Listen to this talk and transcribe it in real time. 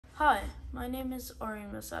Hi, my name is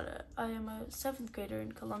Ariens SSCA. I am a 7th grader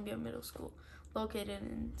in Columbia Middle School, located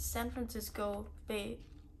in San Francisco Bay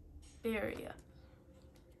Area.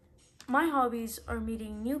 My hobbies are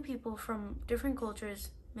meeting new people from different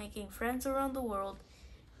cultures, making friends around the world,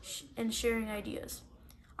 and sharing ideas.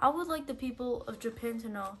 I would like the people of Japan to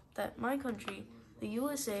know that my country, the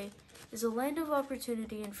USA, is a land of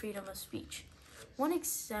opportunity and freedom of speech. One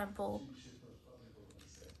example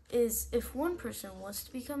is if one person wants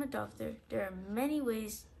to become a doctor, there are many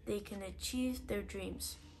ways they can achieve their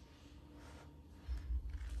dreams.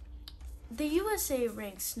 The USA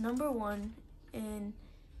ranks #1 in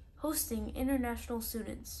hosting international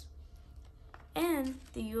students, and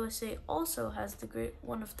the USA also has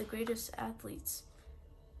one of the greatest athletes.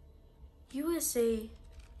 USA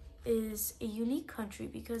is a unique country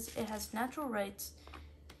because it has natural rights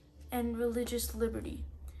and religious liberty.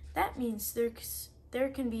 That means there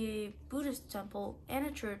can be a Buddhist temple and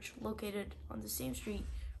a church located on the same street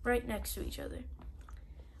right next to each other.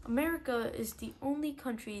 America is the only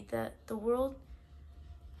country that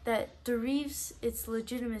derives its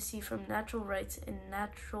legitimacy from natural rights and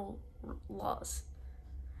natural laws.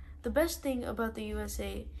 The best thing about the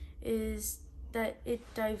USA is that it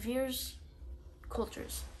diverse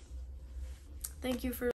cultures. Thank you for